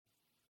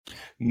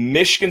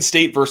Michigan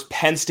State versus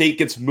Penn State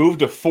gets moved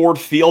to Ford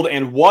Field,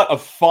 and what a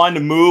fun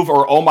move,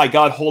 or oh my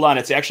God, hold on,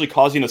 it's actually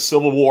causing a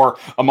civil war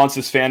amongst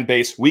his fan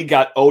base. We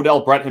got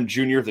Odell Brettham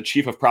Jr., the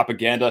chief of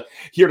propaganda,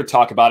 here to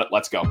talk about it.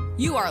 Let's go.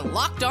 You are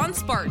Locked On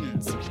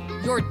Spartans,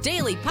 your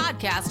daily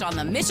podcast on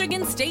the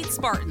Michigan State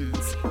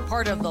Spartans,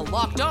 part of the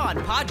Locked On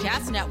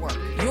Podcast Network,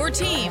 your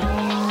team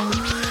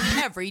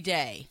every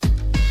day.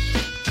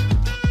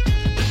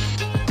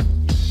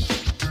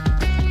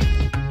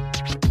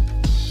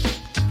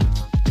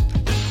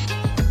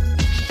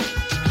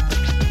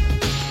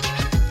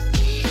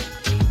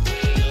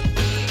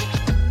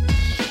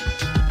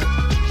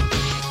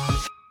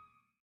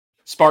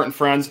 Spartan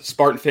friends,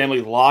 Spartan family,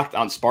 Locked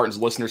On Spartans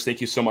listeners,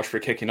 thank you so much for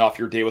kicking off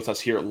your day with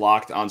us here at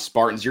Locked On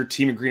Spartans, your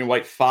team in green and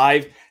white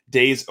 5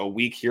 days a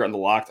week here on the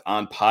Locked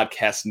On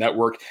Podcast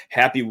Network.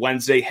 Happy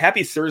Wednesday,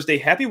 happy Thursday,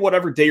 happy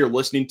whatever day you're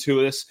listening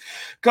to this.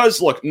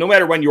 Because look, no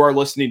matter when you are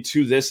listening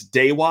to this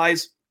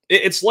day-wise,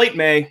 it's late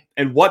May,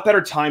 and what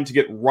better time to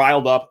get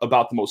riled up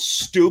about the most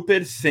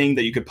stupid thing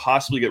that you could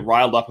possibly get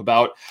riled up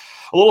about?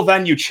 A little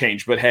venue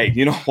change, but hey,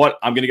 you know what?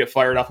 I'm going to get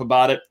fired up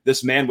about it.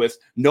 This man with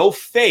no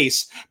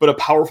face, but a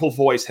powerful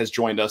voice has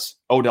joined us,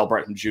 Odell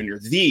Brettham Jr.,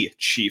 the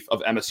chief of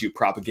MSU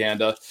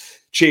propaganda.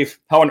 Chief,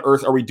 how on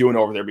earth are we doing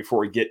over there before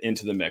we get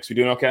into the mix? We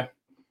doing okay?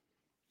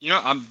 You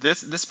know,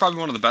 this is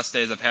probably one of the best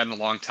days I've had in a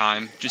long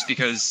time, just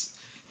because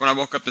when I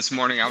woke up this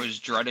morning, I was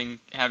dreading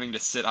having to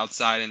sit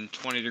outside in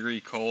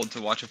 20-degree cold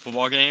to watch a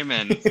football game,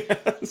 and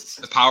yes.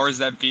 The powers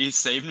that be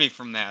saved me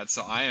from that.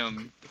 So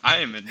I'm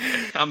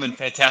in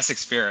fantastic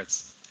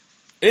spirits.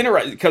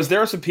 Interesting, because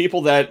there are some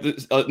people that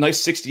a nice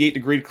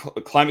 68-degree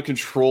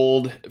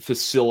climate-controlled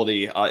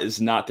facility is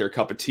not their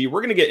cup of tea.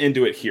 We're going to get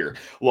into it here.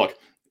 Look,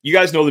 you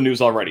guys know the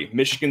news already.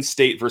 Michigan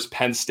State versus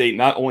Penn State.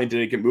 Not only did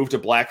it get moved to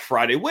Black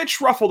Friday,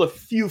 which ruffled a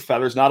few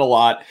feathers, not a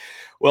lot.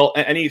 Well,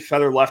 any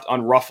feather left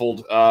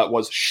unruffled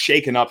was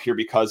shaken up here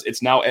because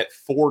it's now at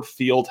Ford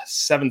Field,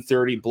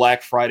 7:30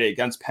 Black Friday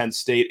against Penn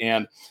State.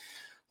 And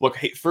look,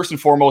 hey, first and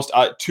foremost,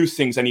 two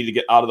things I need to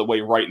get out of the way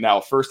right now.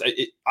 First,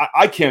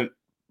 I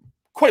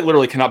quite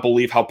literally cannot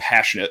believe how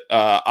passionate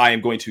I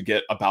am going to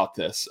get about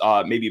this.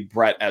 Maybe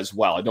Brett as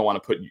well. I don't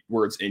want to put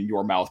words in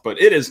your mouth,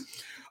 but it is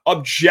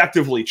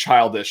objectively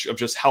childish of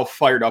just how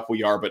fired up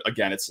we are. But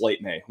again, it's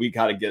late May. We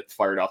got to get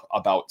fired up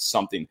about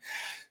something.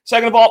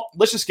 Second of all,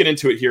 let's just get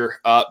into it here,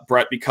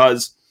 Brett,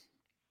 because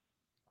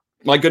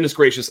my goodness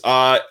gracious,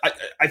 I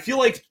feel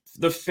like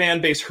the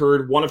fan base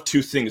heard one of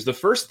two things. The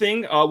first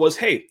thing was,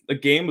 hey, the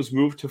game was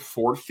moved to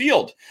Ford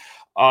Field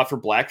for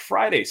Black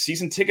Friday.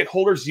 Season ticket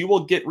holders, you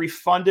will get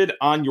refunded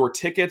on your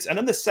tickets. And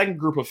then the second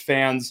group of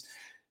fans,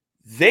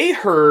 they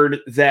heard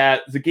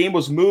that the game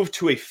was moved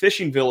to a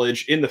fishing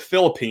village in the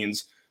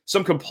Philippines,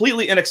 some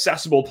completely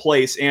inaccessible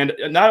place. And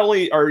not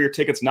only are your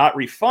tickets not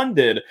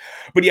refunded,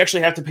 but you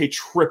actually have to pay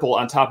triple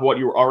on top of what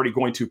you were already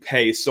going to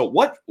pay. So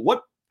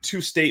what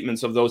two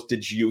statements of those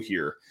did you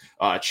hear,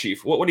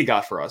 Chief? What do you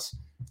got for us?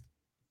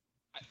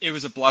 It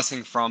was a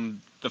blessing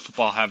from the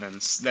football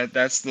heavens.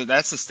 That's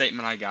the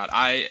statement I got.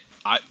 I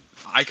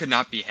could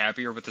not be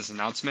happier with this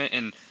announcement.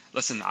 And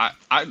listen,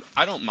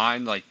 I don't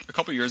mind. Like a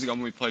couple years ago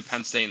when we played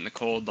Penn State in the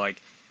cold,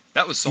 like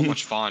that was so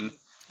much fun.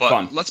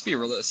 But let's be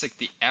realistic.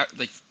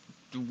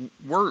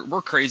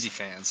 We're crazy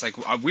fans. Like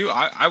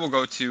I will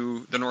go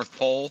to the North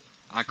Pole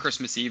on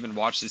Christmas Eve and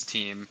watch this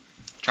team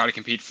try to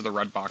compete for the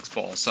Red Box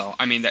Bowl. So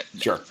I mean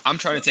sure. I'm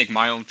trying to take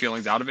my own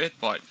feelings out of it,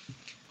 but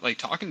like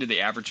talking to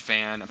the average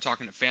fan, I'm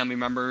talking to family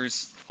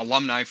members,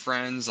 alumni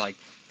friends, like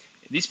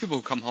these people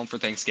who come home for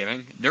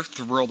Thanksgiving, they're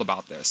thrilled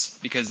about this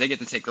because they get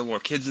to take their little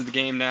kids to the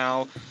game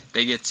now.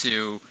 They get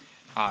to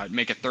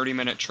make a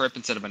 30-minute trip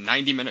instead of a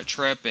 90-minute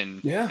trip,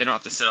 and they don't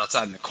have to sit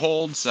outside in the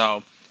cold.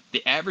 So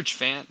the average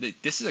fan,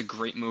 this is a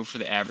great move for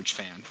the average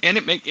fan, and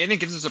it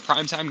gives us a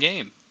primetime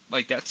game.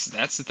 Like that's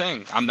the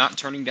thing. I'm not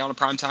turning down a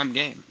primetime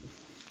game.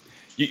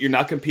 You're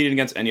not competing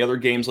against any other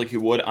games like you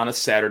would on a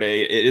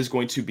Saturday. It is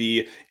going to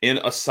be in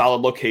a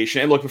solid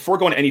location. And look, before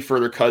going any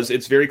further, because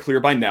it's very clear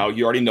by now,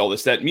 you already know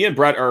this, that me and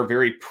Brett are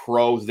very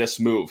pro this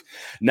move.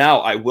 Now,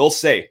 I will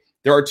say,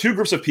 there are two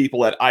groups of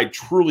people that I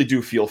truly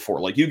do feel for.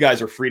 Like, you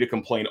guys are free to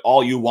complain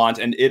all you want,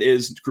 and it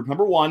is group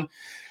number one,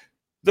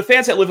 the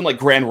fans that live in like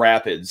Grand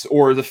Rapids,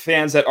 or the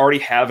fans that already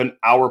have an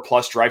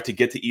hour-plus drive to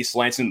get to East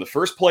Lansing in the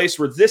first place,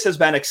 where this has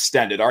been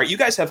extended. All right, you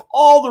guys have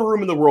all the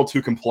room in the world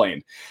to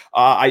complain.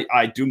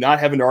 I do not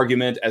have an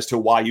argument as to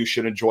why you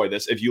should enjoy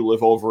this if you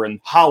live over in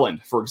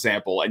Holland, for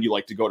example, and you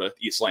like to go to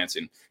East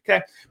Lansing.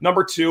 Okay,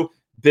 number two,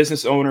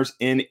 business owners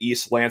in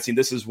East Lansing.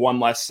 This is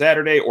one less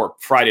Saturday, or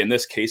Friday in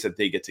this case, that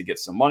they get to get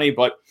some money,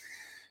 but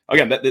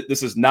again,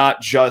 this is not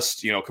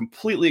just,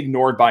 completely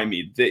ignored by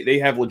me. They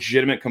have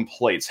legitimate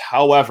complaints.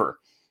 However,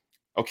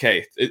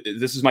 okay,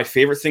 this is my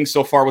favorite thing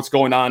so far. What's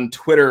going on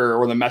Twitter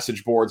or the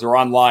message boards or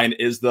online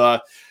is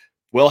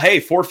hey,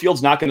 Ford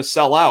Field's not going to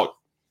sell out.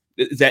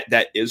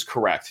 That is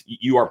correct.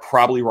 You are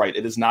probably right.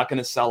 It is not going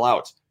to sell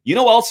out. You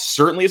know what else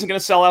certainly isn't going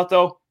to sell out,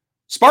 though?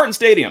 Spartan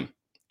Stadium.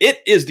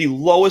 It is the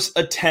lowest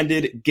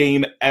attended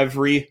game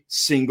every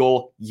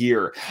single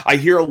year. I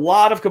hear a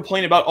lot of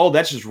complaint about, oh,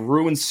 that's just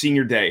ruined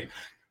senior day.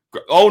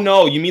 Oh,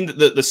 no, you mean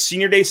the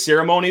senior day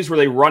ceremonies where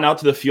they run out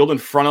to the field in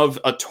front of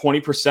a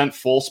 20%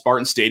 full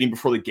Spartan Stadium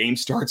before the game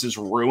starts is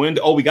ruined?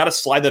 Oh, we got to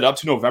slide that up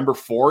to November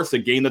 4th, a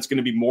game that's going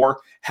to be more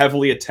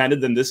heavily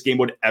attended than this game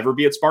would ever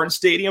be at Spartan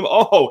Stadium.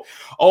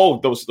 Oh,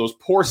 those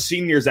poor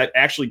seniors that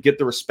actually get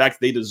the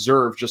respect they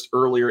deserve just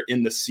earlier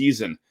in the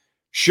season.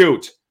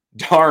 Shoot,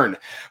 darn.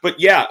 But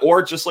yeah,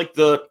 or just like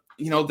the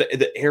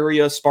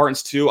area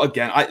Spartans too.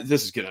 Again,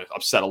 this is going to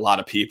upset a lot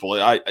of people.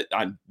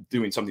 I'm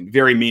doing something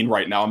very mean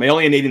right now. I'm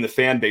alienating the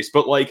fan base,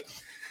 but like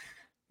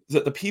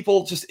the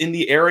people just in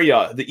the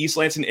area, the East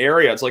Lansing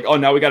area, it's like, oh,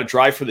 now we got to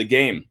drive for the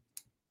game.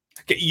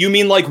 Okay, you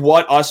mean like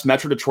what us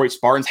Metro Detroit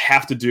Spartans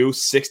have to do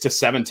 6 to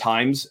 7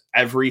 times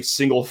every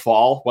single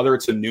fall, whether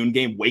it's a noon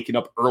game, waking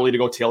up early to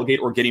go tailgate,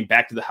 or getting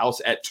back to the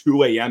house at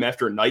 2 a.m.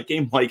 after a night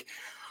game? Like,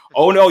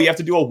 oh, no, you have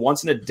to do a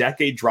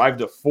once-in-a-decade drive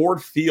to Ford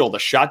Field, a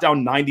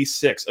shot-down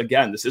 96.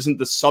 Again, this isn't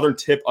the southern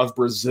tip of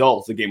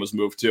Brazil the game was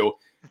moved to.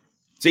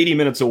 It's 80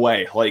 minutes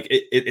away. Like,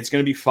 it's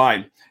going to be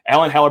fine.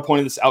 Alan Haller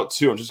pointed this out,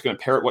 too. I'm just going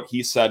to parrot what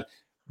he said.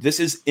 This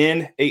is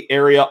in an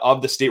area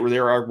of the state where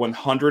there are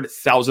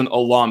 100,000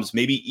 alums,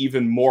 maybe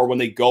even more when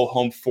they go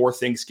home for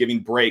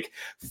Thanksgiving break.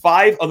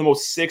 5 of the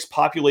most 6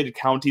 populated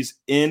counties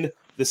in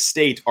the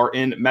state are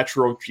in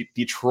Metro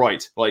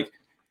Detroit. Like,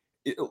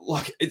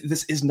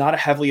 this is not a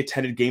heavily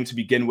attended game to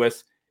begin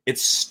with.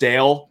 It's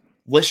stale.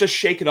 Let's just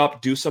shake it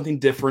up, do something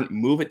different,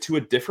 move it to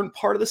a different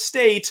part of the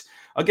state.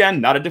 Again,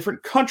 not a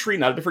different country,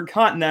 not a different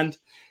continent.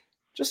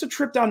 Just a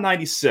trip down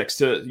 96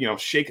 to,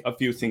 shake a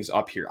few things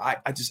up here.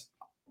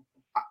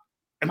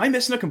 Am I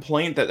missing a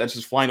complaint that's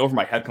just flying over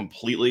my head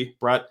completely,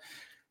 Brett?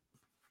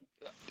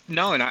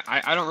 No, and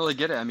I don't really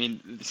get it. I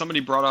mean,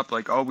 somebody brought up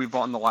like, oh, we've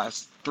won the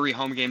last 3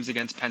 home games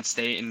against Penn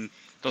State, and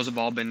those have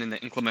all been in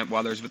the inclement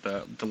weathers with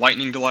the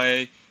lightning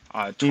delay.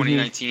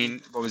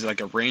 2019, what was it,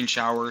 like a rain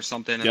shower or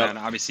something? And then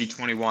obviously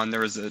 21,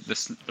 there was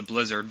the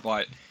blizzard.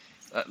 But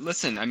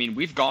listen, I mean,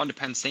 we've gone to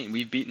Penn State and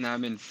we've beaten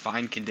them in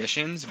fine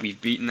conditions. We've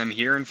beaten them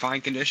here in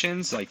fine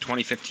conditions. Like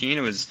 2015,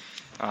 it was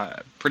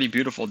a pretty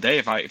beautiful day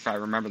if I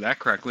remember that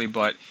correctly.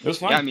 But it was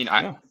fun. Yeah,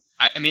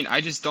 I mean, I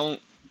just don't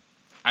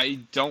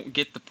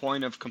get the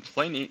point of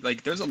complaining.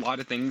 Like, there's a lot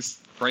of things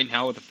right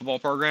now with the football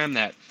program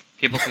that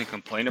people can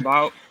complain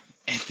about.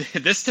 And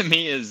this to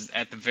me is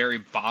at the very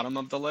bottom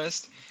of the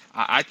list.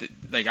 I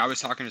was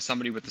talking to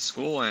somebody with the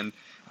school, and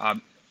a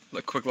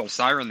quick little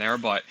siren there,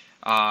 but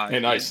hey,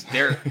 nice.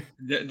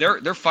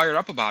 they're fired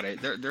up about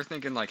it. They're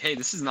thinking like, hey,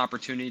 this is an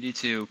opportunity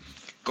to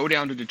go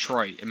down to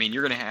Detroit. I mean,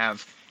 you're going to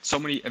have so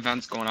many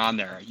events going on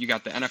there. You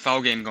got the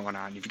NFL game going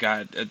on. You've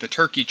got the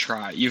turkey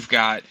trot. You've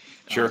got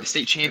the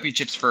state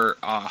championships for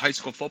high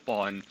school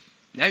football, and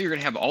now you're going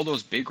to have all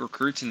those big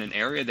recruits in an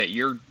area that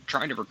you're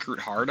trying to recruit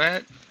hard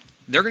at.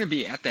 They're going to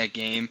be at that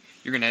game.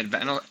 You're going to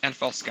have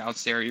NFL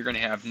scouts there. You're going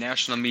to have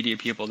national media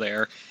people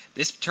there.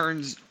 This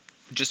turns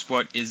just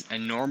what is a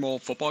normal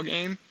football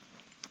game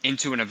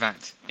into an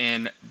event.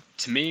 And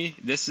to me,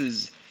 this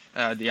is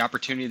the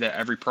opportunity that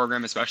every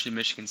program, especially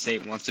Michigan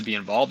State, wants to be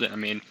involved in. I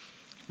mean,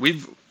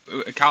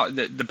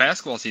 the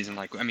basketball season,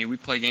 we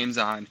play games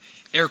on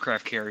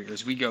aircraft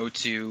carriers. We go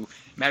to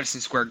Madison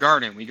Square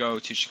Garden. We go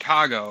to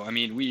Chicago. I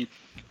mean, we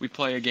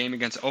play a game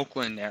against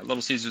Oakland at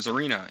Little Caesars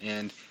Arena,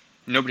 and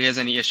nobody has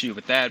any issue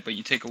with that. But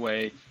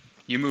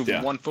you move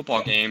one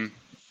football game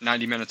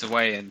 90 minutes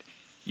away, and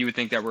you would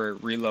think that we're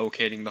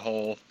relocating the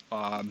whole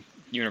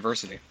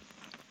university.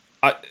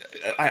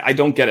 I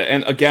don't get it.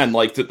 And again,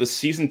 like the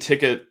season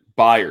ticket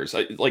buyers,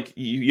 like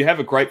you have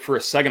a gripe for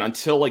a second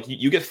until like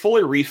you get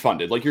fully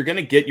refunded. Like you're going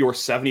to get your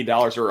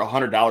 $70 or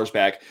 $100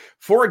 back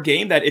for a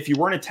game that if you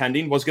weren't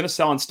attending was going to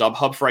sell on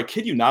StubHub for, I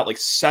kid you not, like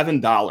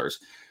 $7.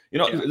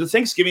 The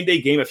Thanksgiving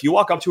Day game, if you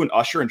walk up to an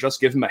usher and just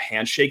give them a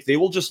handshake, they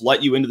will just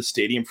let you into the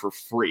stadium for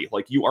free.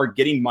 Like you are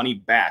getting money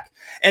back.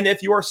 And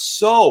if you are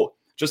so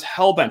just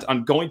hell-bent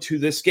on going to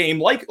this game,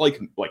 like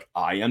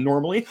I am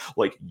normally,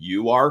 like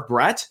you are,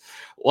 Brett,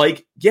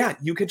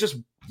 you could just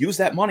use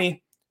that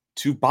money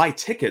to buy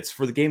tickets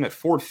for the game at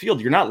Ford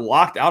Field. You're not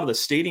locked out of the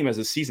stadium as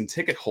a season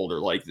ticket holder.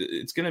 Like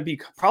it's going to be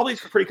probably a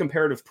pretty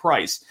comparative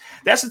price.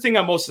 That's the thing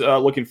I'm most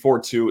looking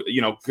forward to,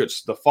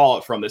 just the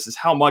fallout from this is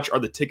how much are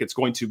the tickets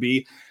going to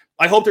be?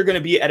 I hope they're going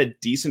to be at a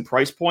decent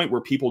price point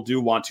where people do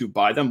want to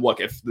buy them.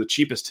 Look, if the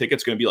cheapest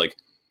ticket's going to be like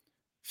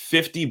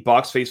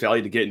 $50 face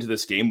value to get into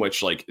this game,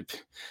 which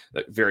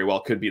that very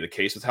well could be the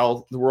case with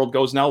how the world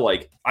goes now.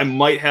 Like I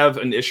might have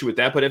an issue with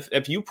that, but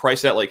if you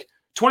price that like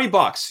 $20,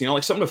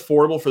 like something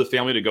affordable for the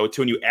family to go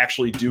to, and you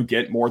actually do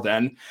get more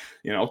than,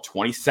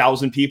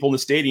 20,000 people in the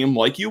stadium,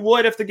 like you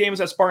would if the game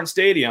is at Spartan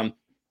Stadium,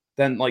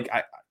 then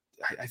I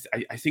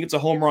think it's a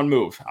home run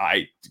move.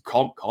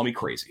 Call me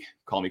crazy.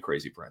 Call me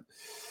crazy, Brent.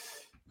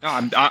 No,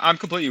 I'm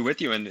completely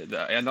with you. And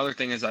another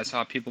thing is I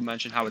saw people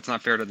mention how it's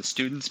not fair to the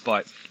students,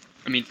 but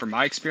I mean, from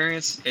my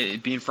experience,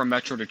 being from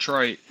Metro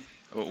Detroit,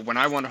 when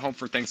I went home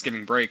for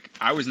Thanksgiving break,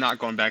 I was not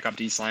going back up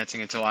to East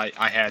Lansing until I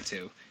had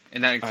to.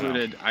 And that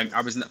included,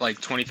 I was like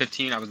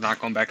 2015, I was not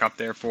going back up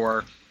there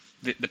for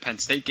the Penn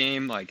State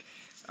game.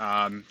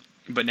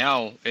 But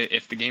now,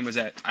 if the game was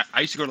I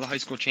used to go to the high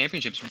school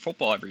championships for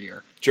football every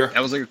year. Sure.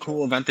 That was like a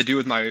cool event to do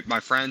with my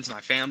friends,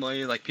 my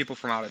family, like people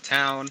from out of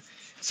town.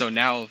 So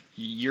now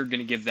you're going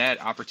to give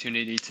that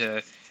opportunity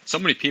to so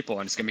many people,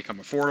 and it's going to become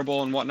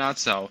affordable and whatnot.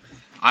 So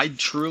I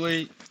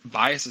truly,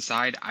 bias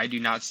aside, I do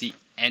not see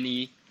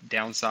any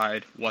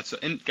downside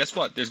whatsoever. And guess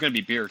what? There's going to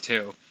be beer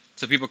too.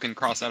 So people can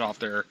cross that off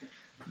their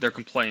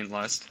complaint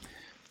list.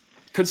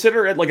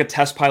 Consider it like a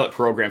test pilot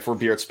program for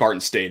beer at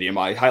Spartan Stadium.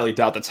 I highly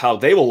doubt that's how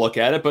they will look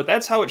at it, but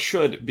that's how it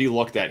should be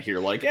looked at here.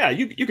 Like, yeah,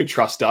 you can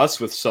trust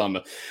us with some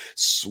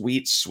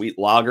sweet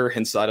lager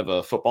inside of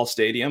a football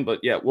stadium,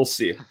 but yeah, we'll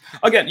see.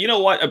 Again, you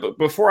know what?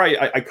 Before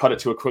I cut it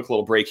to a quick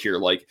little break here,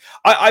 like,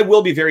 I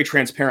will be very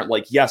transparent.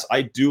 Like, yes,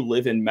 I do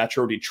live in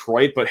Metro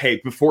Detroit, but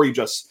hey, before you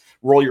just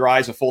roll your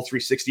eyes a full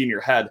 360 in your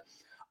head,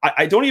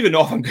 I don't even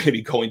know if I'm going to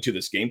be going to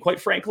this game, quite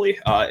frankly.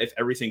 If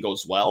everything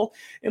goes well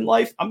in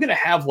life, I'm going to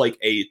have like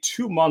a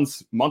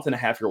 2-month,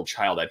 month-and-a-half-year-old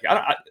child.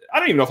 I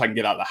don't even know if I can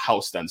get out of the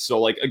house then. So,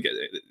 like,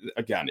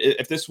 again,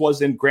 if this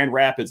was in Grand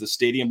Rapids, a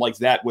stadium like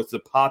that with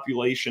the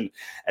population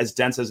as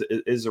dense as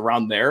it is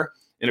around there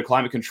in a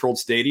climate-controlled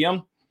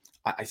stadium,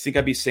 I think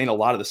I'd be saying a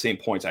lot of the same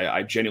points.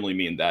 I genuinely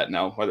mean that.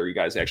 Now, whether you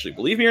guys actually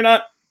believe me or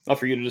not, not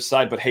for you to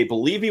decide, but hey,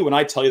 believe me when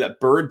I tell you that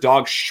Bird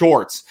Dog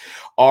shorts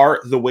are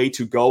the way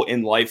to go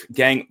in life.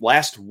 Gang,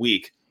 last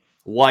week,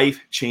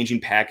 life-changing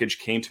package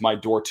came to my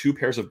door. 2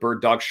 pairs of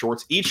Bird Dog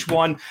shorts, each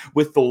one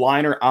with the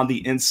liner on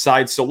the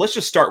inside. So let's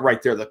just start right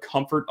there. The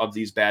comfort of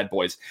these bad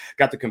boys.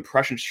 Got the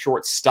compression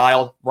short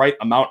style, right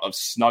amount of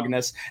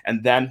snugness,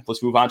 and then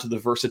let's move on to the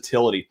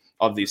versatility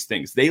of these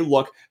things. They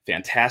look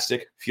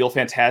fantastic, feel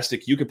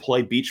fantastic. You could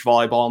play beach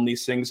volleyball in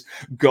these things,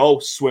 go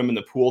swim in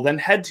the pool, then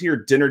head to your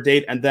dinner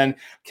date, and then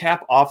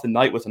cap off the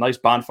night with a nice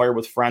bonfire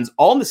with friends,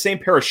 all in the same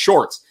pair of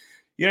shorts.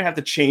 You don't have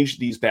to change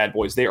these bad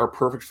boys. They are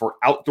perfect for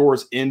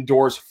outdoors,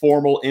 indoors,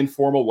 formal,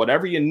 informal,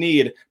 whatever you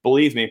need.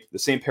 Believe me, the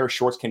same pair of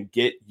shorts can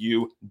get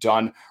you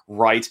done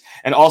right.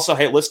 And also,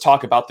 hey, let's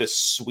talk about this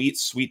sweet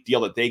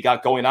deal that they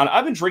got going on.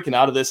 I've been drinking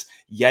out of this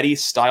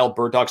Yeti-style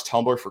Bird Dogs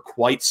tumbler for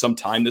quite some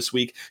time this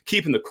week,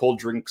 keeping the cold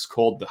drinks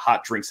cold, the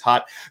hot drinks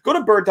hot. Go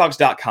to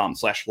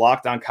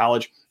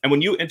birddogs.com/lockedoncollege, and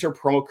when you enter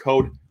promo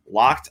code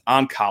Locked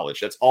on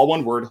College, that's all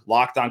one word,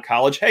 Locked on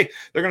College, hey,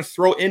 they're going to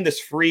throw in this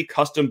free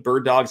custom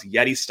Bird Dogs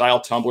Yeti style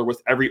tumbler with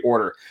every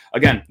order.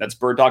 Again, that's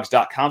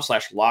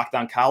birddogs.com/Locked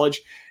on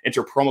College.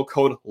 Enter promo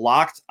code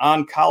Locked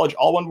on College,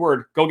 all one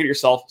word. Go get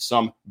yourself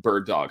some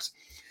Bird Dogs.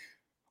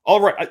 All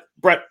right,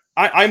 Brett,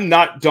 I'm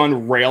not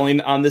done railing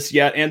on this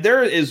yet, and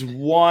there is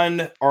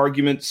one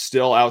argument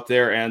still out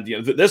there, and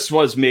this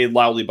was made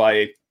loudly by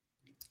a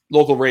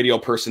local radio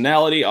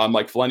personality,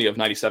 Mike Valeni of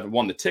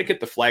 97.1 The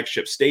Ticket, the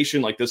flagship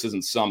station. Like, this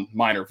isn't some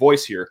minor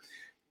voice here.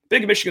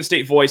 Big Michigan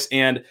State voice.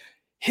 And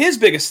his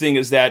biggest thing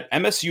is that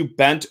MSU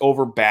bent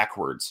over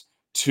backwards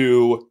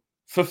to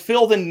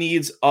fulfill the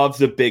needs of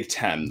the Big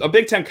Ten. A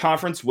Big Ten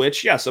conference,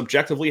 which, yes,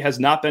 objectively has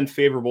not been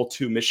favorable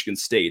to Michigan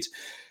State.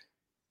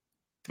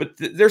 But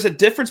there's a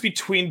difference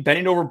between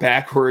bending over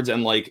backwards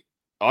and, like,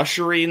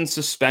 ushering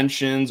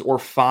suspensions or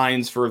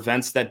fines for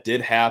events that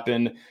did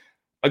happen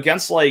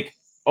against, like,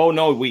 oh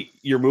no,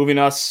 you're moving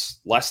us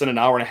less than an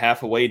hour and a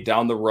half away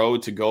down the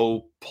road to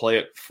go play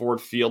at Ford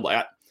Field.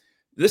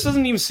 This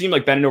doesn't even seem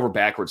like bending over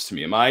backwards to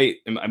me. Am I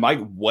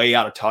way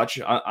out of touch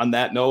on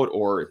that note,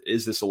 or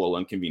is this a little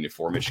inconvenient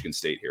for Michigan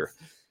State here?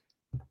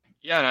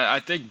 Yeah, and I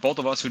think both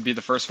of us would be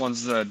the first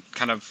ones to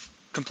kind of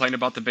complain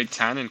about the Big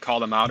Ten and call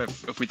them out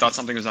if we thought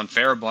something was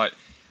unfair. But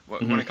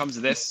when it comes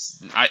to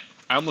this, I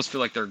almost feel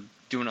like they're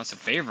doing us a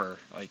favor.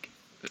 Like,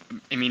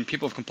 I mean,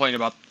 people have complained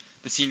about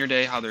the senior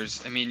day, how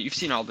you've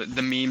seen all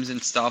the memes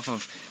and stuff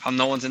of how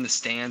no one's in the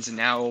stands, and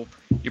now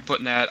you're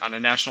putting that on a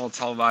national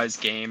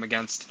televised game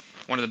against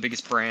one of the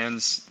biggest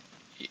brands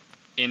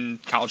in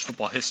college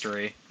football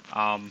history.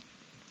 I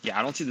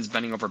don't see this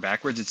bending over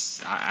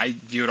backwards. I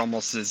view it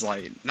almost as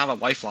like, not a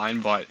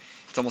lifeline, but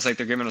it's almost like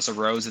they're giving us a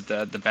rose at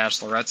the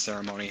bachelorette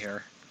ceremony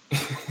here.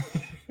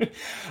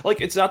 Like,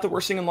 it's not the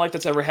worst thing in life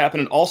that's ever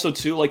happened. And also,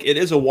 too, like, it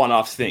is a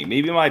one-off thing.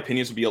 Maybe my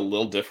opinions would be a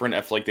little different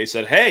if, like, they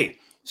said, hey,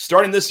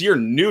 starting this year,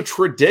 new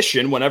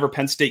tradition, whenever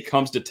Penn State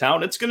comes to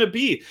town, it's going to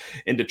be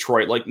in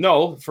Detroit. Like,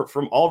 no,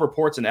 from all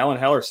reports, and Alan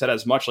Heller said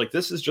as much, like,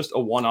 this is just a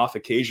one-off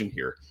occasion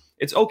here.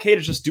 It's okay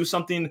to just do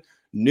something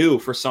new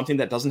for something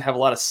that doesn't have a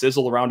lot of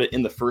sizzle around it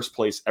in the first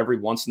place every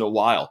once in a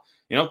while.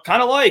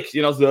 Kind of like,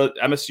 the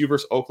MSU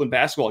versus Oakland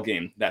basketball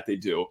game that they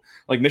do.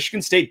 Like,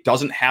 Michigan State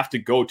doesn't have to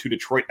go to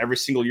Detroit every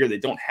single year. They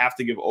don't have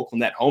to give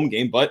Oakland that home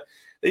game, but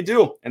they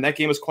do. And that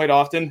game is quite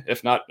often,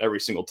 if not every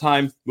single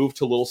time, moved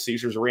to Little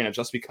Caesars Arena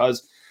just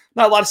because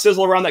not a lot of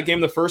sizzle around that game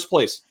in the first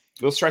place.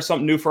 Let's try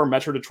something new for our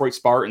Metro Detroit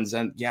Spartans.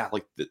 And yeah,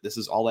 like, this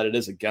is all that it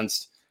is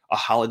against a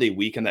holiday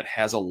weekend that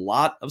has a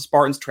lot of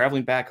Spartans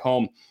traveling back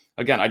home.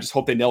 again, I just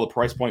hope they nail the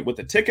price point with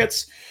the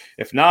tickets.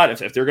 If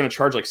not, if they're going to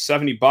charge like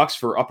 $70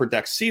 for upper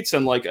deck seats,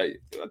 and like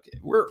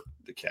well,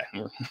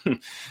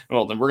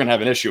 then we're going to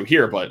have an issue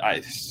here. But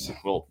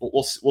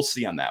we'll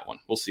see on that one.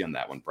 We'll see on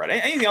that one, Brett.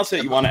 Anything else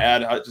that you want to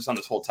add just on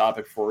this whole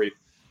topic before we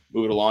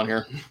move it along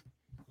here?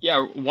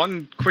 Yeah,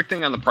 one quick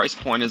thing on the price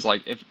point is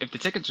like if the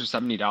tickets are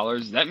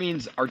 $70, that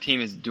means our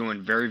team is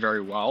doing very, very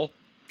well.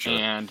 Sure.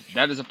 And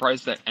that is a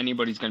price that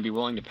anybody's going to be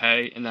willing to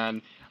pay. And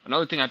then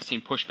another thing I've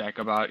seen pushback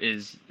about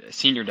is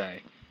senior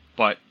day.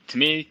 But to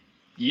me,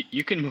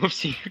 you can move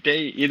senior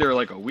day either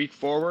like a week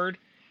forward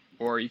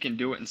or you can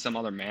do it in some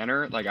other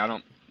manner. Like I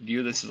don't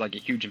view this as like a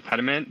huge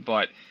impediment,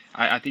 but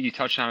I think you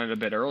touched on it a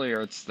bit earlier.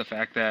 It's the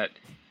fact that,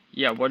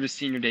 what does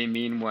senior day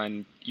mean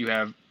when you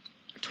have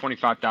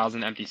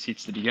 25,000 empty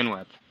seats to begin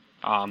with?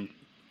 I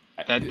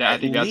think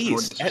that's more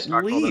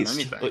disrespectful than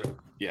anything.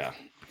 Yeah,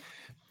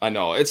 I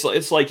know. It's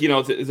like,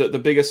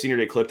 the biggest senior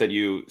day clip that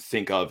you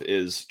think of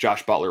is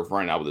Josh Butler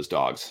running out with his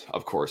dogs.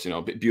 Of course,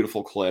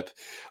 beautiful clip,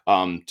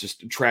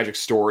 just a tragic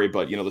story.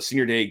 But the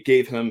senior day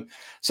gave him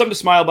something to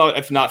smile about,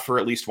 if not for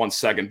at least 1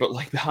 second. But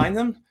like behind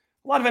them,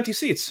 a lot of empty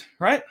seats,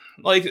 right?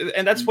 Like,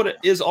 and that's what it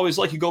is always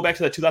like. You go back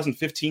to that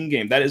 2015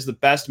 game. That is the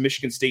best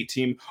Michigan State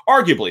team,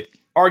 arguably,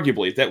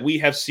 that we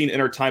have seen in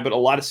our time, but a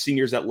lot of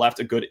seniors that left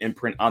a good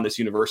imprint on this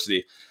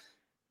university.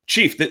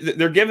 Chief,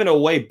 they're giving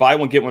away buy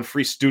one, get one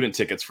free student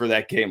tickets for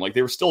that game. Like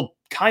they were still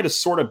kind of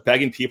sort of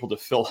begging people to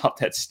fill up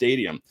that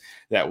stadium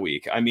that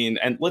week. I mean,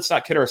 and let's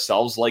not kid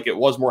ourselves, like it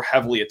was more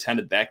heavily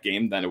attended that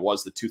game than it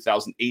was the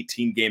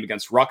 2018 game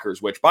against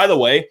Rutgers, which, by the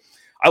way,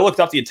 I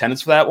looked up the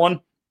attendance for that one.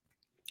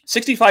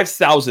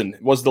 65,000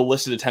 was the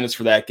listed attendance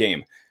for that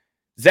game.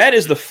 That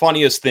is the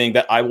funniest thing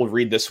that I will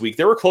read this week.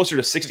 There were closer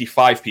to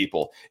 65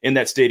 people in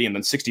that stadium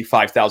than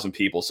 65,000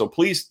 people. So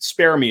please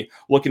spare me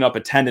looking up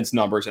attendance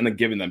numbers and then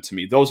giving them to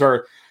me. Those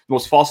are the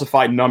most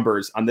falsified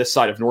numbers on this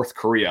side of North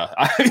Korea.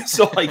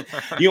 So like,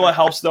 what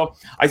helps though?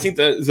 I think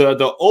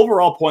the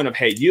overall point of,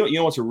 hey, you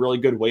know what's a really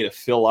good way to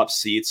fill up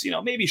seats?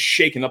 Maybe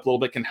shaking up a little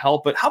bit can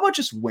help, but how about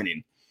just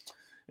winning?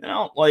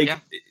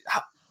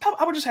 How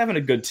about just having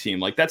a good team?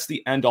 Like that's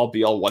the end all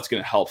be all. What's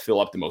going to help fill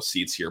up the most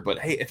seats here? But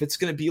hey, if it's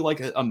going to be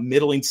like a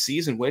middling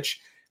season,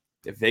 which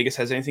if Vegas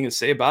has anything to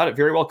say about it,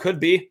 very well could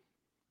be.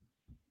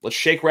 Let's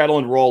shake, rattle,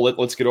 and roll.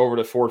 Let's get over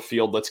to Ford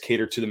Field. Let's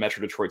cater to the Metro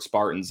Detroit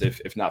Spartans,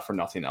 if not for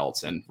nothing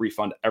else, and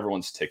refund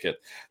everyone's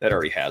ticket that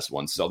already has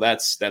one. So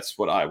that's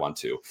what I want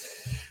to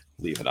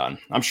leave it on.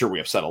 I'm sure we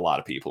upset a lot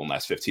of people in the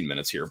last 15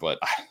 minutes here, but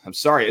I'm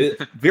sorry.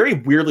 Very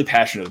weirdly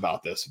passionate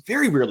about this.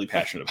 Very weirdly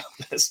passionate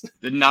about this.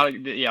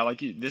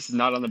 This is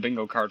not on the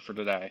bingo card for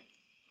today.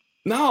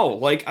 No,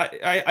 like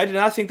I did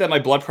not think that my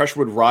blood pressure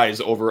would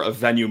rise over a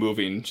venue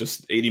moving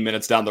just 80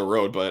 minutes down the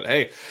road. But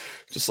hey,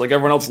 just like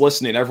everyone else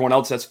listening, everyone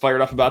else that's fired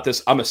up about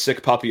this, I'm a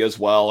sick puppy as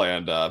well,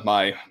 and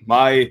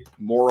my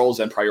morals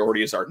and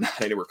priorities are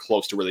not anywhere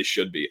close to where they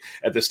should be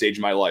at this stage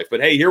of my life.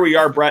 But hey, here we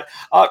are, Brett.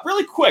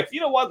 Really quick, you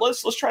know what?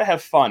 Let's try to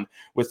have fun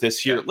with this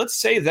here. Yeah. Let's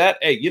say that,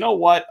 hey, you know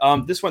what?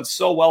 This went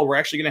so well. We're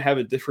actually going to have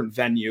a different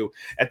venue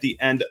at the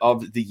end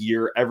of the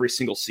year every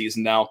single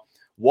season now.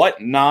 What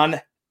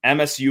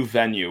MSU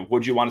venue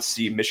would you want to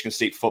see Michigan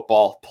State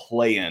football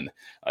play in?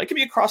 It could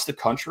be across the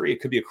country.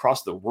 It could be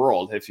across the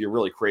world if you're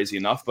really crazy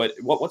enough. But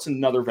what's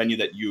another venue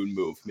that you would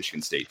move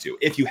Michigan State to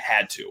if you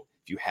had to?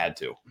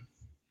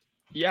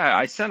 Yeah,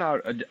 I sent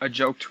out a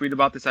joke tweet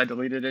about this. I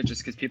deleted it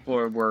just because people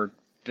were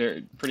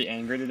pretty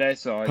angry today.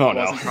 So it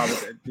wasn't probably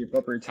the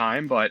appropriate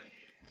time. But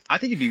I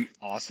think it'd be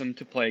awesome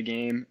to play a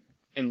game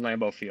in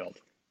Lambeau Field.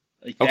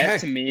 Like that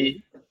to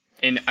me,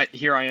 and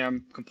here I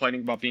am complaining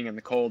about being in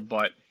the cold,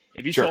 but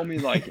if you told me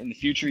like in the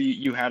future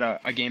you had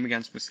a game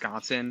against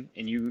Wisconsin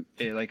and you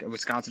like a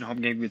Wisconsin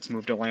home game gets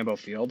moved to Lambeau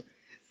Field,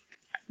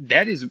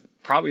 that is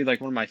probably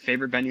like one of my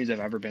favorite venues I've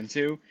ever been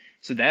to.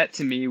 So that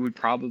to me would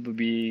probably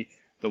be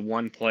the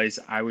one place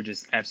I would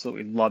just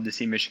absolutely love to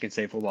see Michigan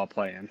State football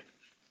play in.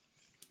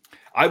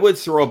 I would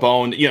throw a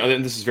bone,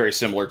 and this is very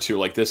similar to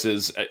like this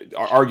is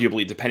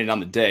arguably, depending on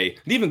the day,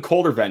 an even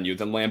colder venue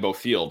than Lambeau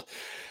Field.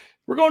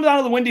 We're going down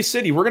to the Windy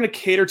City. We're going to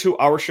cater to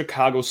our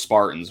Chicago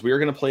Spartans. We are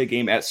going to play a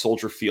game at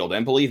Soldier Field.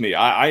 And believe me,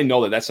 I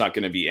know that that's not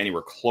going to be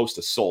anywhere close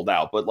to sold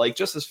out. But like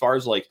just as far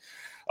as like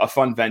a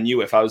fun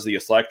venue, if I was the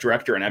athletic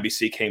director and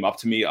NBC came up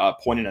to me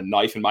pointing a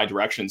knife in my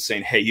direction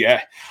saying, hey,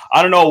 yeah,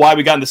 I don't know why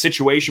we got in the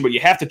situation, but you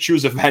have to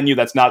choose a venue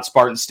that's not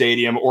Spartan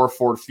Stadium or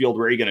Ford Field.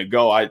 Where are you going to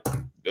go? I'd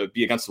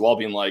be against the wall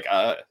being like,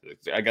 I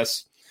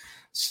guess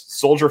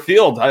Soldier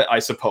Field, I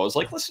suppose.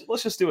 Like,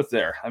 let's just do it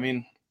there. I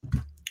mean,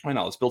 I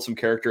know, let's build some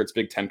character. It's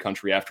Big Ten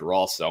country after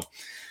all. So,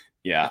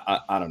 yeah,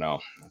 I don't know.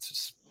 It's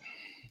just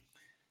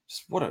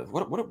what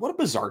a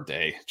bizarre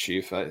day,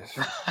 Chief.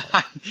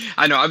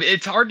 I know. I mean,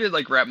 it's hard to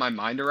like wrap my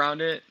mind around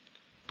it,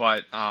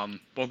 but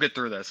we'll get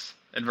through this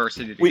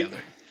adversity together.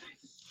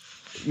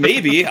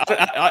 Maybe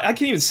I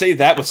can't even say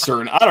that with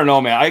certain. I don't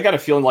know, man. I got a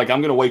feeling like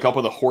I'm going to wake up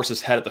with a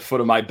horse's head at the foot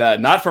of my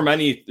bed, not from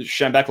any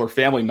Schembechler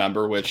family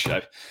member, which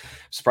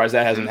Surprised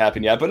that hasn't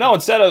happened yet. But no,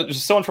 instead of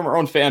just someone from our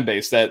own fan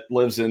base that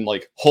lives in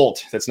like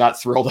Holt that's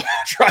not thrilled about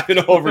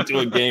driving over to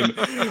a game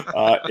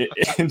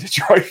in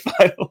Detroit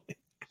finally.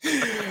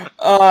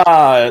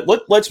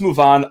 Let's move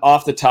on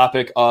off the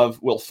topic of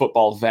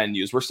football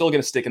venues. We're still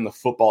going to stick in the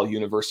football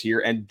universe here.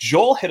 And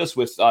Joel hit us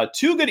with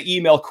 2 good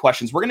email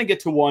questions. We're going to get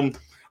to one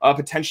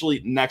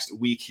potentially next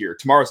week here.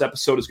 Tomorrow's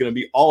episode is going to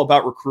be all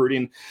about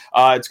recruiting.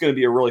 It's going to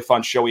be a really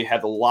fun show. We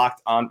had the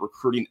Locked On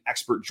recruiting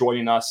expert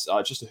joining us,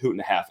 just a hoot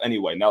and a half.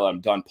 Anyway, now that I'm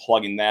done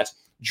plugging that,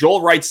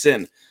 Joel writes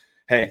in,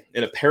 hey,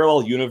 in a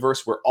parallel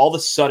universe where all of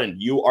a sudden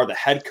you are the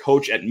head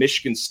coach at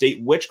Michigan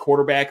State, which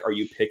quarterback are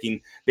you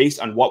picking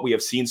based on what we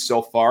have seen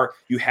so far?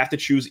 You have to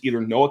choose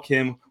either Noah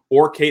Kim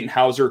or Katin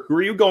Houser. Who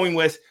are you going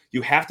with?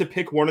 You have to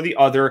pick one or the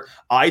other.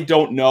 I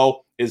don't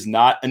know is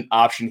not an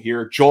option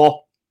here.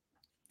 Joel,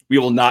 we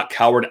will not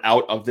coward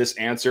out of this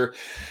answer,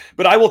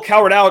 but I will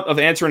coward out of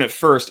answering it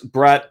first.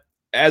 Brett,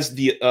 as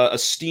the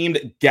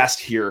esteemed guest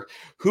here,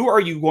 who are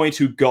you going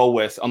to go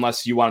with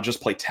unless you want to just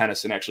play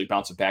tennis and actually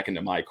bounce it back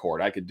into my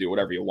court? I could do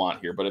whatever you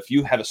want here, but if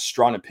you have a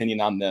strong opinion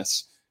on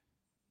this,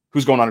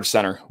 who's going under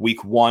center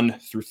week 1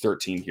 through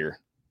 13 here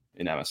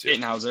in MSU?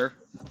 Katin Houser.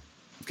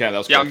 Okay, that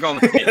was yeah, quick. I'm going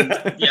with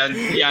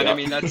Katin. yeah. I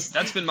mean,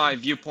 that's been my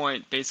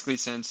viewpoint basically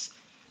since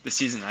the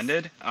season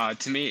ended.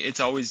 To me, it's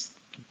always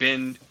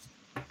been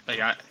like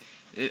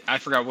I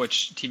forgot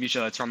which TV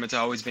show that's from. It's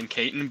always been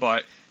Katin,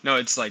 but no,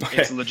 it's like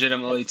it's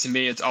legitimately, to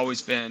me, it's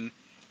always been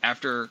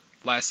after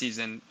last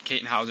season,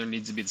 Katin Houser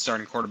needs to be the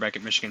starting quarterback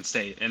at Michigan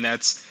State, and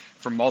that's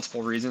for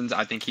multiple reasons.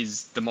 I think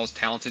he's the most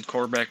talented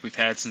quarterback we've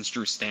had since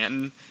Drew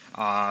Stanton.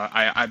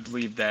 I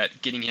believe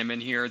that getting him in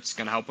here, it's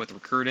going to help with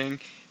recruiting.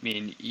 I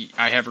mean,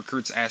 I have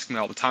recruits asking me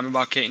all the time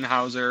about Katin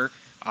Houser,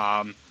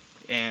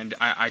 and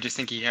I just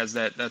think he has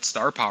that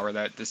star power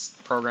that this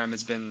program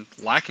has been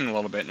lacking a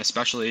little bit, and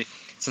especially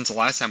since the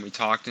last time we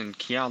talked and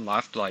Keon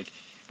left, like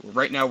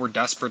right now we're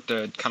desperate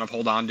to kind of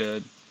hold on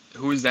to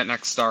who is that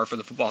next star for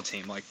the football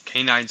team. Like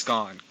K9's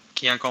gone,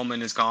 Keon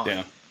Coleman is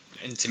gone,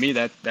 and to me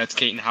that's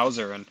Katin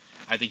Houser, and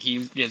I think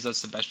he gives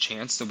us the best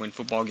chance to win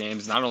football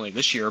games not only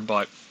this year,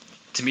 but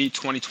to me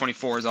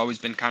 2024 has always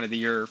been kind of the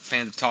year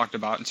fans have talked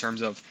about in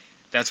terms of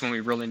that's when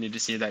we really need to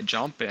see that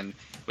jump. And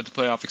with the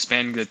playoff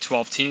expanding to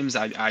 12 teams,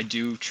 I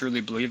do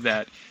truly believe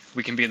that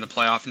we can be in the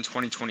playoff in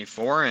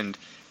 2024, and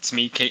to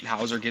me, Katin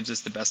Houser gives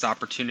us the best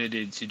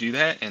opportunity to do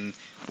that, and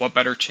what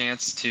better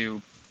chance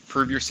to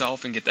prove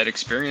yourself and get that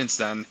experience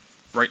than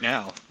right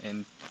now?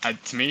 And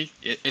to me,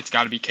 it's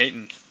got to be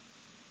Katin.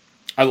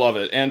 I love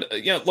it. And,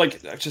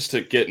 like, just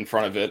to get in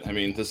front of it, I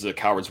mean, this is a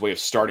coward's way of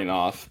starting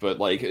off, but,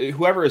 like,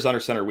 whoever is under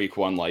center week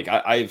 1, like,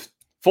 I've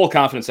full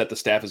confidence that the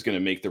staff is going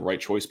to make the right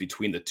choice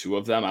between the two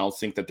of them. I don't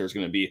think that there's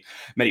going to be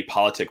many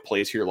politic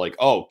plays here like,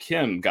 oh,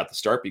 Kim got the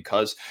start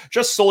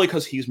just solely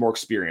because he's more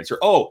experienced, or,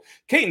 oh,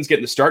 Katin's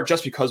getting the start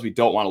just because we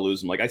don't want to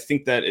lose him. Like, I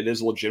think that it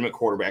is a legitimate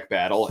quarterback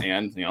battle,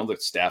 and, the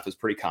staff is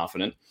pretty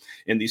confident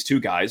in these two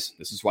guys.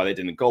 This is why they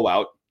didn't go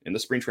out in the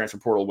spring transfer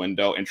portal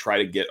window and try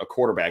to get a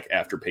quarterback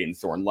after Peyton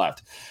Thorne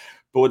left.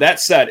 But with that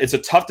said, it's a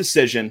tough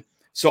decision.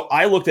 So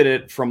I looked at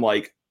it from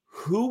like,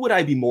 who would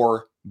I be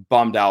more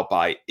bummed out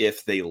by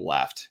if they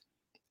left?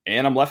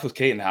 And I'm left with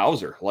Katin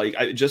Houser. Like,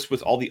 just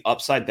with all the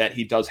upside that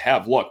he does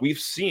have. Look, we've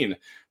seen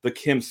the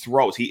Kim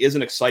throws. He is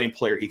an exciting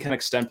player. He can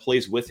extend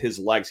plays with his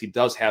legs. He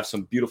does have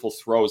some beautiful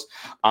throws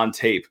on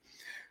tape.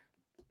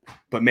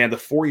 But, man, the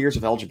 4 years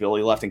of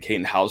eligibility left in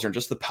Katin Houser and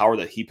just the power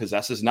that he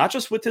possesses, not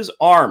just with his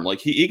arm. Like,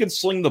 he can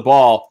sling the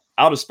ball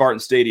out of Spartan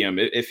Stadium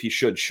if he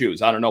should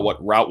choose. I don't know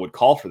what route would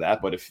call for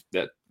that, but if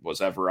that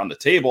was ever on the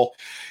table,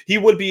 he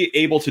would be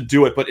able to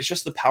do it. But it's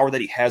just the power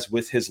that he has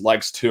with his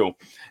legs, too.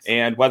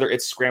 And whether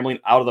it's scrambling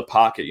out of the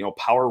pocket,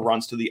 power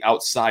runs to the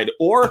outside,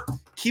 or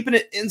keeping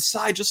it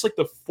inside, just like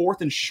the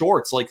 4th and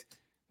shorts. Like,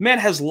 man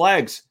has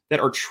legs that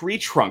are tree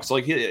trunks.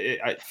 Like,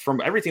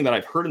 from everything that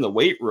I've heard in the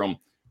weight room,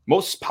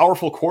 most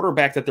powerful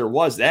quarterback that there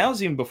was. That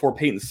was even before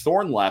Peyton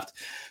Thorne left.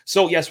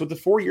 So, yes, with the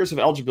 4 years of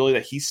eligibility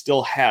that he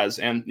still has,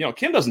 and,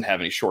 Kim doesn't have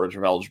any shortage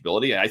of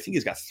eligibility. I think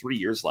he's got 3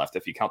 years left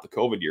if you count the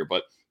COVID year.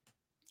 But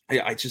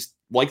I just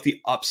like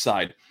the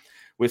upside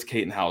with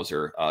Katin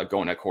Houser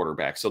going at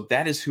quarterback. So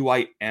that is who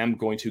I am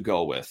going to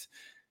go with.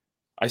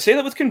 I say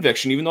that with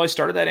conviction, even though I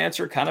started that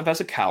answer kind of as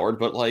a coward.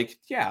 But, like,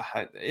 yeah,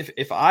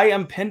 if I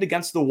am pinned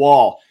against the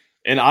wall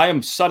and I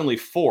am suddenly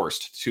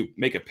forced to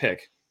make a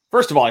pick,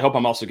 first of all, I hope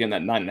I'm also getting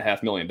that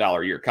 $9.5 million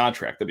a year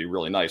contract. That'd be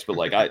really nice. But,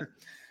 like,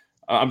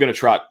 I'm going to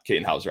trot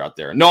Katin Houser out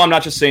there. No, I'm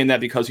not just saying that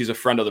because he's a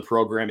friend of the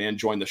program and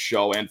joined the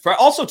show. And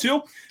also,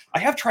 too, I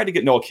have tried to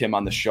get Noah Kim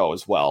on the show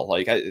as well.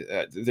 Like,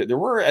 there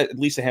were at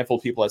least a handful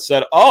of people that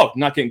said, oh,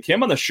 not getting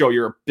Kim on the show,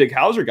 you're a big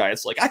Houser guy.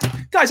 It's like,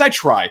 guys, I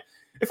try.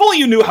 If only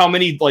you knew how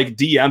many, like,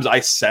 DMs I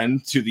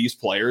send to these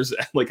players,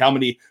 like how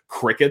many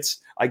crickets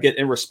I get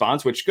in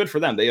response, which good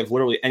for them. They have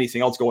literally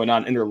anything else going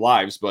on in their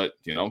lives, but,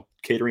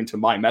 catering to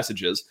my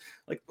messages.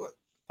 Like,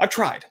 I've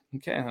tried.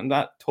 Okay, I'm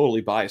not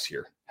totally biased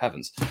here.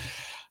 Heavens.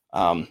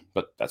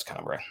 But that's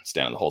kind of where I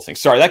stand on the whole thing.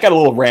 Sorry, that got a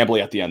little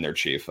rambly at the end there,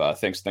 Chief.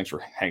 Thanks for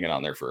hanging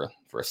on there for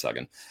a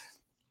second.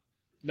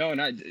 No,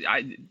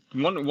 and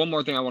one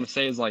more thing I want to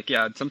say is like,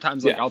 yeah,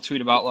 sometimes like I'll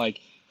tweet about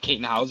like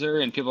Caton Hauser,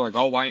 and people are like,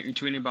 oh, why aren't you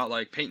tweeting about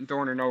like Peyton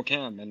Thorne or Noah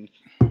Kim? And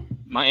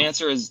my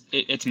answer is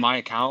it's my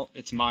account,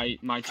 it's my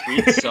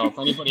tweets. So if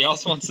anybody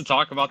else wants to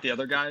talk about the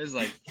other guys,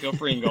 like feel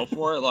free and go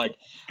for it. Like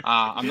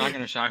I'm not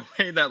gonna shy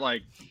away that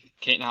like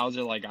Caton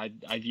Hauser, like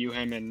I view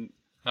him in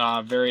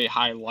very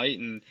high light,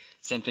 and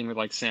same thing with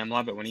like Sam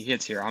Levitt when he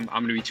hits here. I'm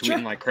gonna be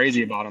tweeting like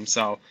crazy about him.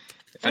 So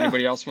if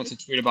anybody else wants to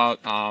tweet about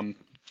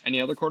any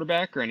other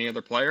quarterback or any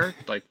other player,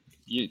 like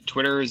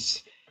Twitter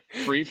is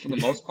free for the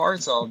most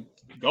part, so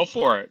go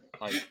for it.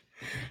 Like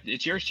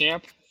it's yours,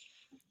 champ.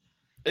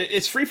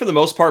 It's free for the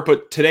most part,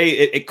 but today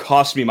it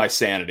cost me my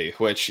sanity,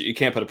 which you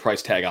can't put a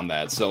price tag on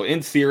that. So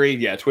in theory,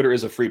 yeah, Twitter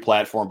is a free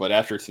platform, but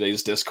after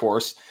today's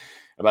discourse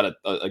about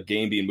a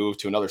game being moved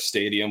to another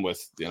stadium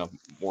with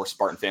more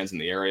Spartan fans in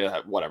the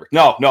area, whatever.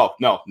 No.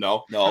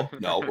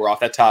 We're off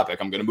that topic.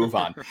 I'm going to move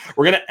on.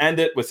 We're going to end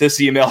it with this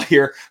email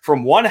here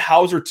from one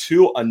Hauser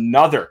to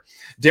another.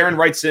 Darren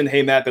writes in,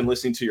 hey, Matt, been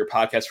listening to your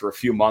podcast for a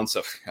few months.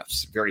 I'm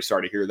very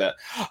sorry to hear that.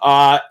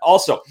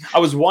 Also, I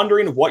was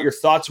wondering what your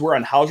thoughts were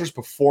on Hauser's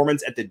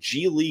performance at the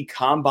G League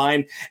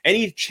Combine.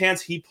 Any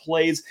chance he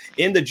plays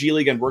in the G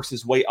League and works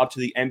his way up to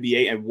the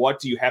NBA? And what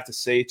do you have to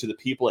say to the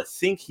people that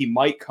think he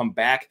might come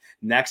back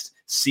next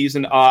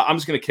season? I'm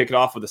just going to kick it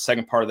off with the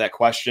second part of that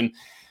question.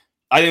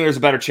 I think there's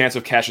a better chance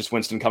of Cassius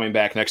Winston coming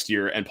back next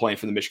year and playing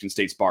for the Michigan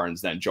State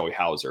Spartans than Joey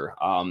Hauser.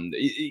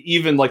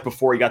 Even like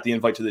before he got the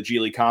invite to the G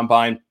League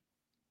Combine,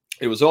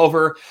 it was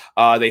over.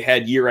 They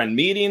had year-end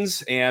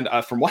meetings, and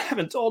from what I've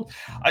been told,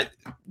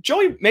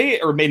 Joey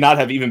may or may not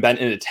have even been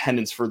in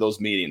attendance for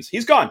those meetings.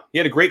 He's gone. He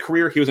had a great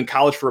career. He was in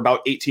college for about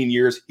 18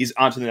 years. He's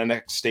on to the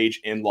next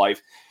stage in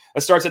life.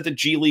 It starts at the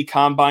G League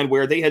Combine,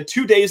 where they had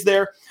 2 days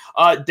there.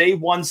 Day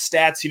one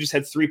stats, he just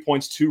had 3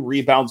 points, 2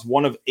 rebounds,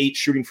 1 of 8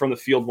 shooting from the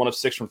field, 1 of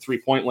 6 from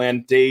three-point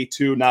land. Day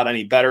two, not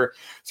any better.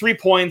 3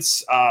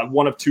 points,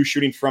 1 of 2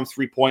 shooting from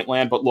three-point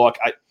land. But look,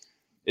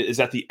 is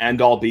that the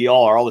end-all,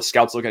 be-all? Are all the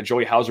scouts looking at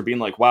Joey Hauser being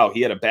like, wow, he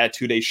had a bad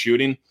 2-day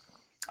shooting?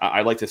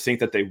 I like to think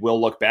that they will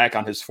look back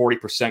on his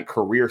 40%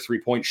 career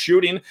three-point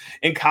shooting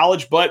in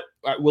college, but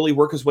will he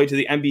work his way to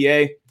the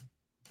NBA?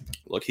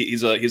 Look,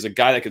 he's a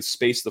guy that could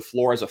space the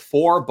floor as a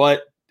 4,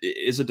 but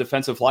is a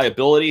defensive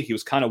liability. He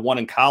was kind of one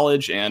in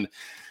college, and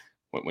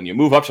when you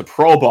move up to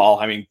pro ball,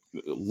 I mean,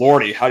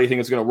 Lordy, how do you think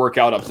it's going to work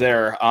out up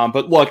there?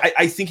 But look,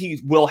 I think he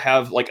will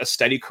have like a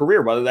steady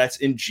career, whether that's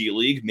in G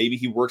League. Maybe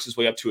he works his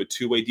way up to a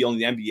 2-way deal in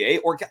the NBA,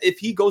 or if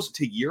he goes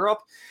to Europe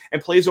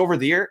and plays over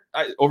there,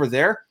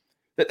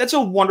 that's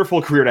a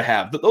wonderful career to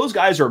have. Those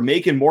guys are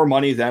making more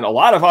money than a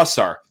lot of us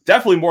are.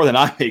 Definitely more than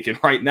I'm making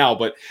right now.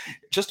 But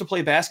just to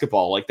play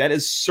basketball, like that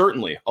is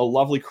certainly a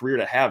lovely career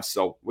to have.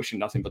 So wishing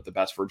nothing but the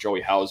best for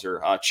Joey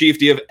Hauser. Chief,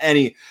 do you have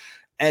any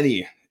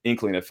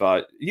inkling if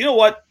you know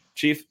what,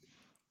 Chief?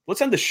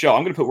 Let's end the show.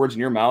 I'm going to put words in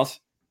your mouth.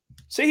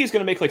 Say he's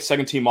going to make like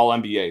second team All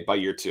NBA by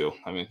year 2.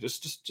 I mean,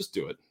 just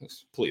do it,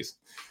 please.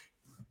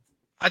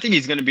 I think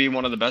he's going to be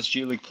one of the best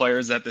G League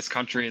players that this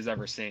country has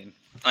ever seen.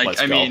 Like,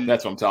 Let's go.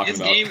 That's what I'm talking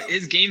about.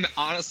 His game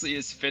honestly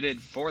is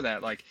fitted for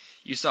that. Like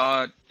you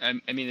saw, I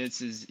mean,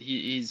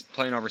 he's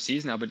playing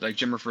overseas now, but like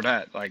Jimmer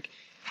Fredette, like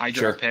high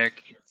draft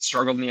pick,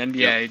 struggled in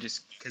the NBA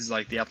just because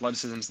like the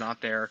athleticism's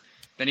not there.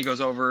 Then he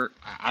goes over.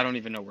 I don't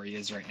even know where he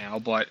is right now,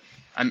 but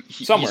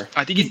somewhere.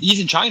 I think he's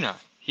in China.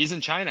 He's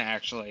in China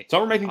actually.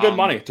 Some are making good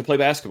money to play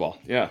basketball.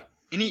 Yeah,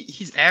 and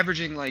he's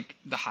averaging like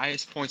the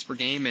highest points per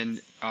game in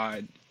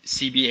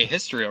CBA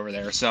history over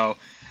there. So,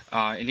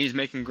 and he's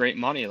making great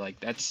money. Like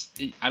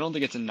I don't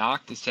think it's a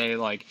knock to say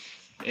like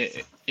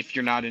if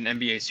you're not an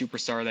NBA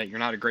superstar that you're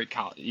not a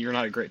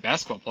great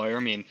basketball player. I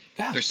mean,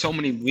 there's so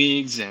many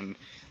leagues and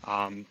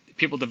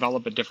people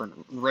develop at different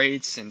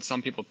rates, and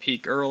some people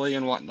peak early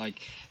and what.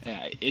 Like,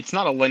 it's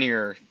not a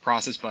linear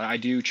process, but I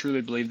do truly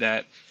believe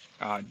that.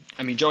 I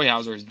mean, Joey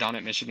Hauser is done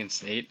at Michigan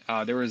State.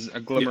 There was a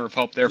glimmer of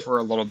hope there for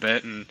a little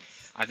bit, and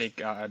I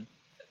think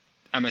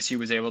MSU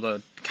was able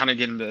to kind of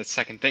get into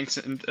second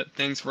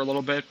things for a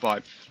little bit. But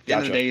at the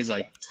end of the day, he's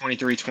like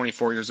 23,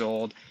 24 years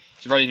old.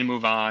 He's ready to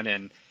move on,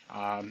 and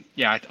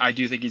I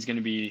do think he's going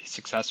to be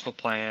successful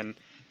playing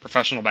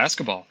professional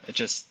basketball.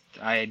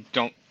 I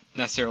don't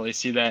necessarily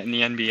see that in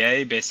the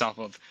NBA based off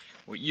of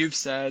what you've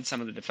said,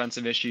 some of the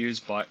defensive issues,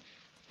 but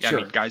I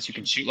mean, guys who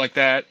can shoot like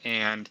that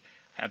and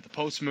have the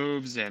post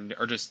moves and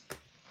are just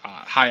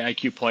high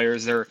IQ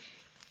players, there's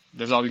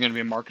always going to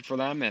be a market for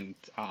them, and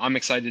I'm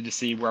excited to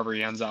see wherever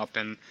he ends up.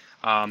 And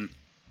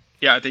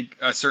I think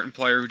a certain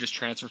player who just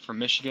transferred from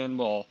Michigan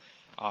will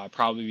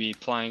probably be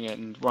playing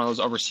in one of those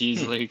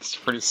overseas leagues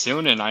pretty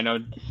soon, and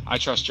I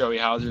trust Joey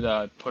Hauser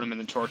to put him in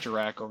the torture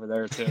rack over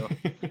there too.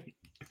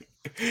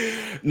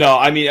 No,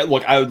 I mean,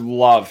 look, I would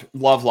love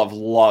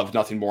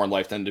nothing more in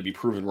life than to be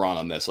proven wrong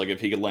on this. Like if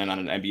he could land on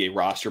an NBA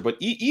roster, but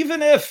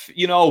even if,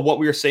 what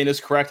we were saying is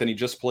correct and he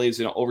just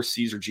plays,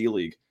 overseas or G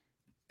League,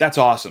 that's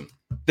awesome.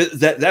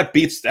 That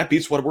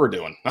beats what we're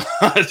doing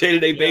on a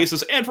day-to-day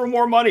basis and for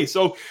more money.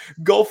 So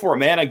go for it,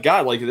 man.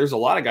 Like there's a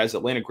lot of guys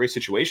that land in great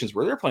situations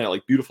where they're playing at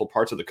like beautiful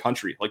parts of the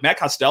country. Like Matt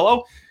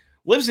Costello,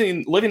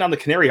 living on the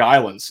Canary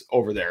Islands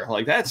over there.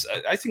 Like I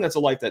think that's a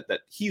life that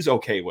he's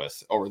okay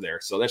with over there.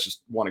 So that's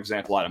just one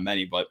example out of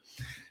many. But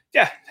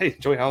yeah, hey,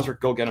 Joey Hauser,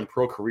 go get him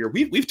pro career.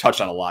 We've touched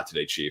on a lot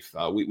today, Chief.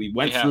 We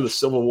went through the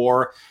Civil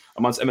War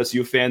amongst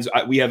MSU fans.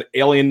 We have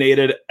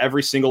alienated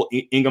every single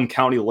Ingham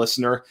County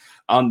listener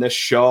on this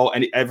show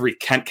and every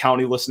Kent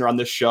County listener on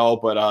this show.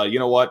 But you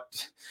know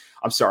what?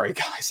 I'm sorry,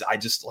 guys. I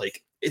just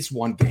it's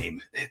one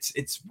game.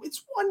 It's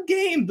one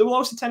game. The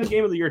most attended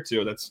game of the year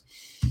too. That's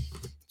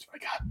what I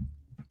got.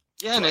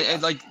 Yeah,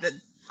 and like that.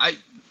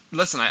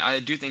 I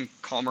do think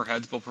calmer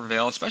heads will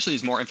prevail, especially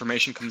as more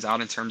information comes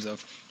out in terms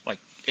of like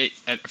it.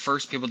 At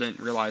first, people didn't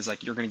realize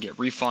like you're going to get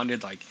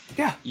refunded. Like,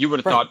 you would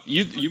have thought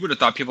you would have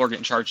thought people were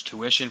getting charged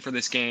tuition for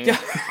this game.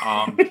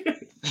 Yeah.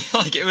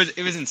 Like it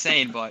was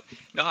insane. But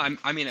no,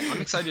 I'm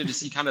excited to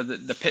see kind of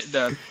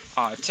the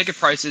ticket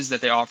prices that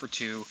they offer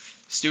to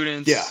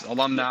students,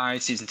 alumni,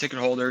 season ticket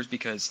holders,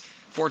 because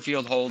Ford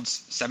Field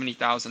holds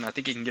 70,000. I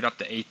think it can get up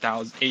to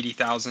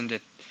 80,000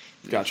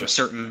 for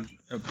certain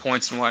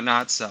points and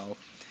whatnot. So,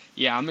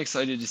 yeah, I'm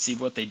excited to see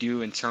what they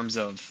do in terms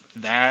of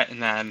that.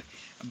 And then,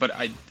 but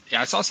I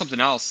saw something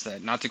else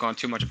that, not to go on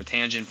too much of a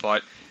tangent,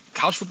 but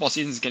college football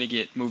season is going to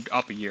get moved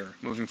up a year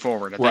moving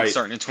forward. I think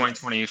starting in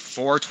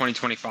 2024,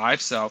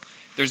 2025. So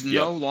there's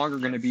no longer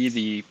going to be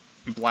the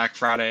Black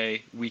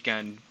Friday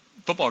weekend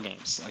football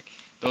games. Like,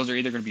 those are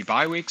either going to be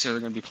bye weeks or they're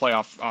going to be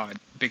playoff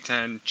Big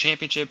Ten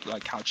championship,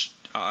 like college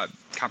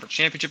conference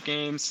championship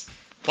games,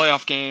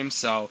 playoff games.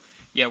 So,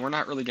 yeah, we're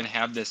not really going to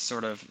have this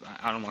sort of,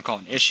 I don't want to call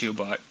it an issue,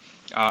 but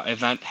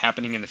event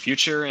happening in the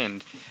future.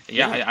 And,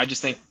 I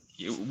just think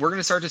we're going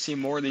to start to see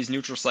more of these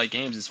neutral site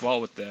games as well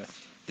with the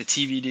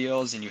TV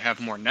deals, and you have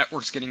more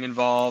networks getting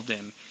involved.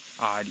 And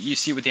you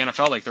see with the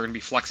NFL, like they're going to be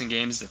flexing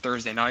games to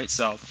Thursday night.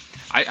 So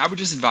I would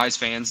just advise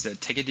fans to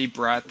take a deep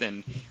breath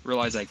and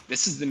realize, like,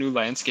 this is the new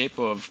landscape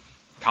of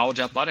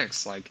college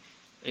athletics. Like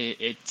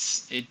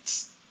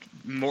it's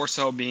more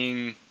so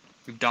being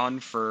done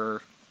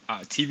for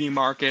TV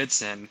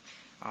markets, and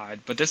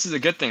but this is a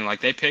good thing. Like,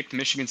 they picked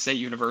Michigan State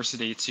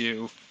University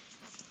to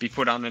be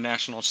put on the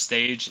national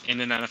stage in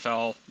an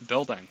NFL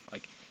building.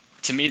 Like,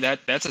 to me,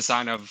 that's a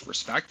sign of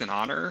respect and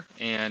honor,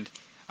 and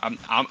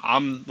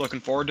I'm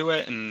looking forward to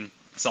it. And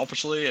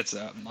selfishly, it's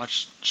a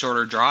much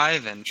shorter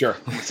drive, and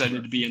I'm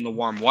excited to be in the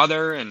warm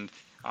weather, and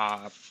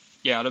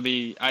it'll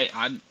be.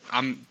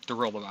 I'm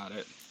thrilled about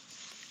it.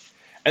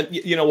 And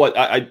you know what?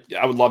 I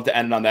would love to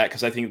end on that,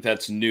 because I think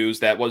that's news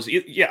that was,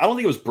 I don't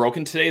think it was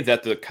broken today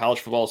that the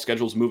college football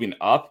schedule is moving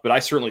up, but I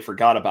certainly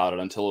forgot about it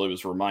until it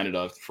was reminded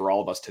of for all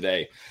of us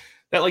today.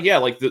 That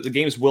the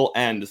games will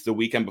end the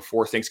weekend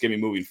before Thanksgiving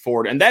moving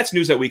forward. And that's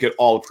news that we could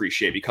all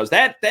appreciate, because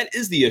that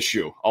is the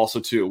issue also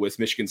too with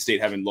Michigan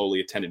State having lowly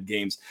attended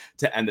games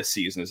to end the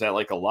season, is that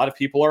like a lot of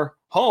people are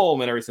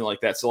home and everything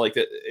like that. So like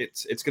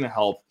it's going to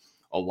help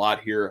a lot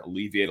here,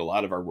 alleviate a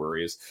lot of our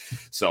worries.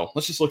 So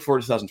let's just look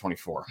forward to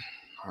 2024.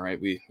 All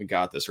right, we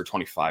got this, or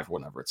 25,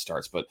 whenever it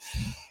starts. But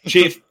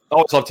Chief,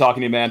 always love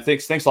talking to you, man.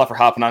 Thanks a lot for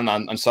hopping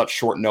on such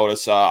short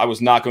notice. I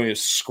was not going to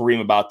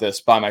scream about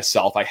this by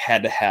myself. I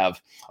had to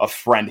have a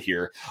friend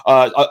here,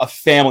 a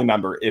family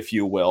member, if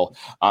you will,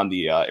 on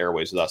the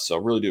airways with us. So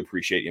really do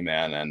appreciate you,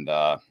 man.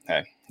 And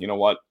hey, you know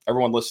what?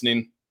 Everyone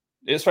listening,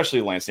 especially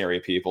the Lansing area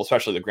people,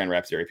 especially the Grand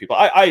Rapids area people,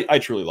 I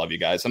truly love you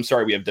guys. I'm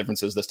sorry we have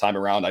differences this time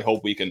around. I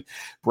hope we can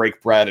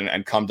break bread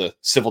and come to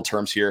civil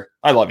terms here.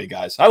 I love you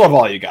guys. I love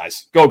all you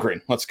guys. Go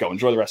Green. Let's go.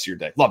 Enjoy the rest of your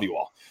day. Love you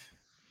all.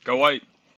 Go White.